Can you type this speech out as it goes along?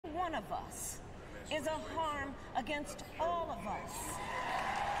of us is a harm against all of us.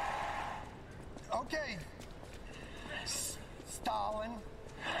 Okay, Stalin.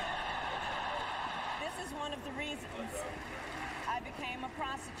 This is one of the reasons I became a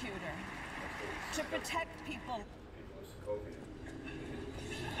prosecutor, to protect people.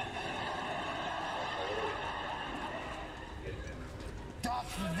 Das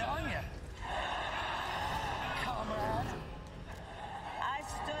Vidania, comrade. I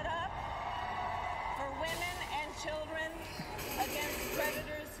stood up for women and children against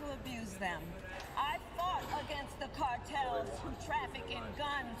predators who abuse them. I fought against the cartels who traffic in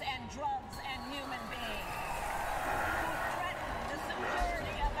guns and drugs and human beings, who threaten the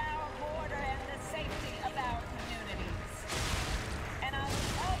security of our border and the safety of our communities. And I will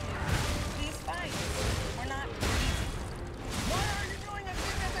tell you, these fights were not easy. Why are you doing the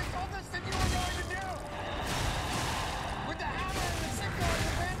thing that they told us that you were going to do? With the hammer and the sickle and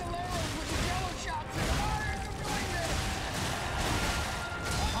the bandoleros with the yellow shots. Why are you doing this?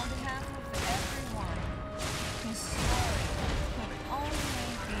 On behalf of everyone whose story could only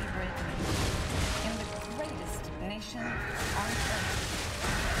be written in the greatest nation on earth,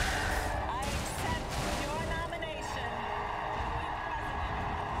 I accept your nomination to be President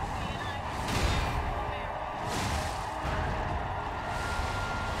of the United States of America.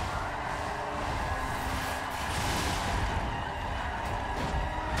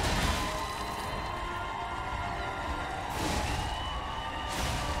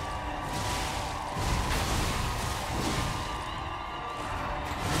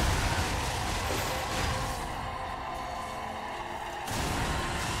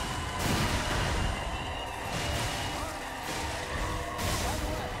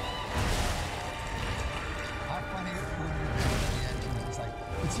 How funny when you did at the end, and it's like,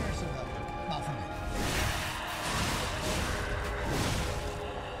 but seriously though, not for me.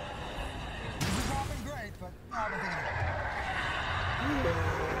 This has all been great, but I've been thinking about it.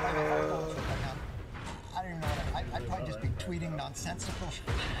 I don't even know what I'd probably just be tweeting nonsensical shit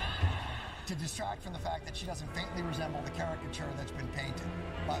to distract from the fact that she doesn't faintly resemble the caricature that's been painted.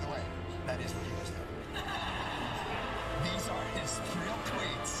 By the way, that is what he was doing. These are his real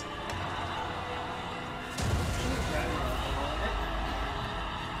tweets.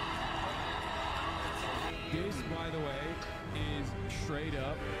 This, by the way, is straight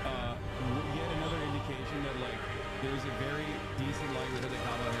up yet another indication that, like, there's a very decent likelihood that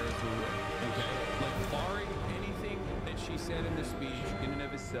Kamala Harris will win, okay? Like, barring anything that she said in the speech in and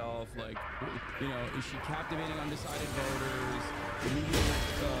of itself, like, you know, is she captivating undecided voters? The media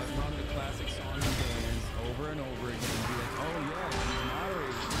will run the classic song and dance over and over again and be like, oh, yeah, she's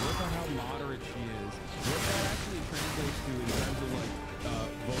moderate. Look at how moderate she is. What that actually translates to in terms of, like,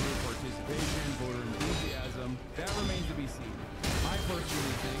 voter participation, voter enthusiasm, that remains to be seen. I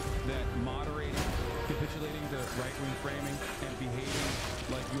personally think that moderating, capitulating to right-wing framing, and behaving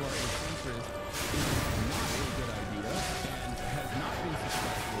like you are a centrist is not a good idea and has not been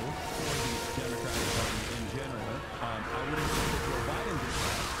successful for the Democratic Party in general. I wouldn't say that Joe Biden did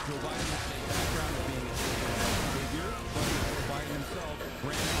that. Joe Biden has a background of being a figure, but Joe Biden himself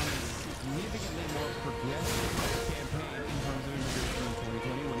ran on a significantly more progressive campaign in terms of immigration in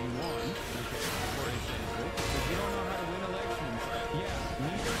 2020 when he won, okay, for example. If you don't know how to win elections, yeah,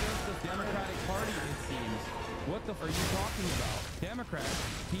 neither does the Democratic Party, it seems. What the f are you talking about? Democrats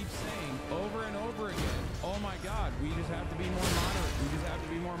keep saying over and over again, oh my God, we just have to be more moderate. We just have to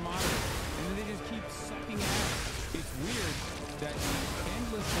be more moderate. And then they just keep sucking ass. It's weird that the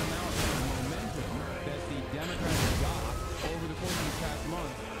endless amount of momentum that the Democrats got over the course of the past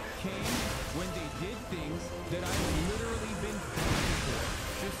month came when they did things that I've literally been fighting for.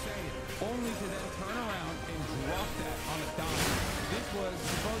 Just saying. Only to then turn around and drop that on a dime. This was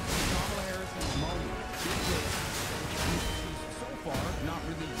supposed to be Kamala Harris's moment. This was, she's so far not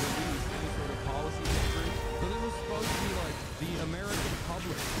really released any sort of policy papers, but it was supposed to be like the American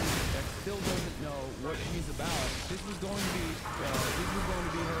public that still doesn't know what she's about. This was going to be her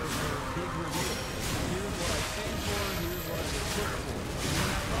big reveal. Here's what I stand for. Here's what I would push for. And in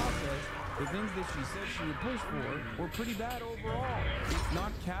that process, the things that she said she would push for were pretty bad overall. It's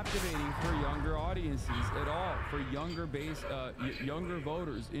not captivating for younger audiences at all, for younger younger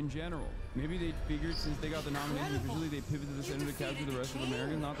voters in general. Maybe they figured since they got the nomination, usually they pivot to the center to capture the rest of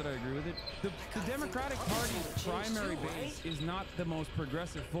Americans. Not that I agree with it. The Democratic Party's primary base is not the most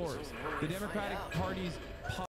progressive force. The Democratic Party's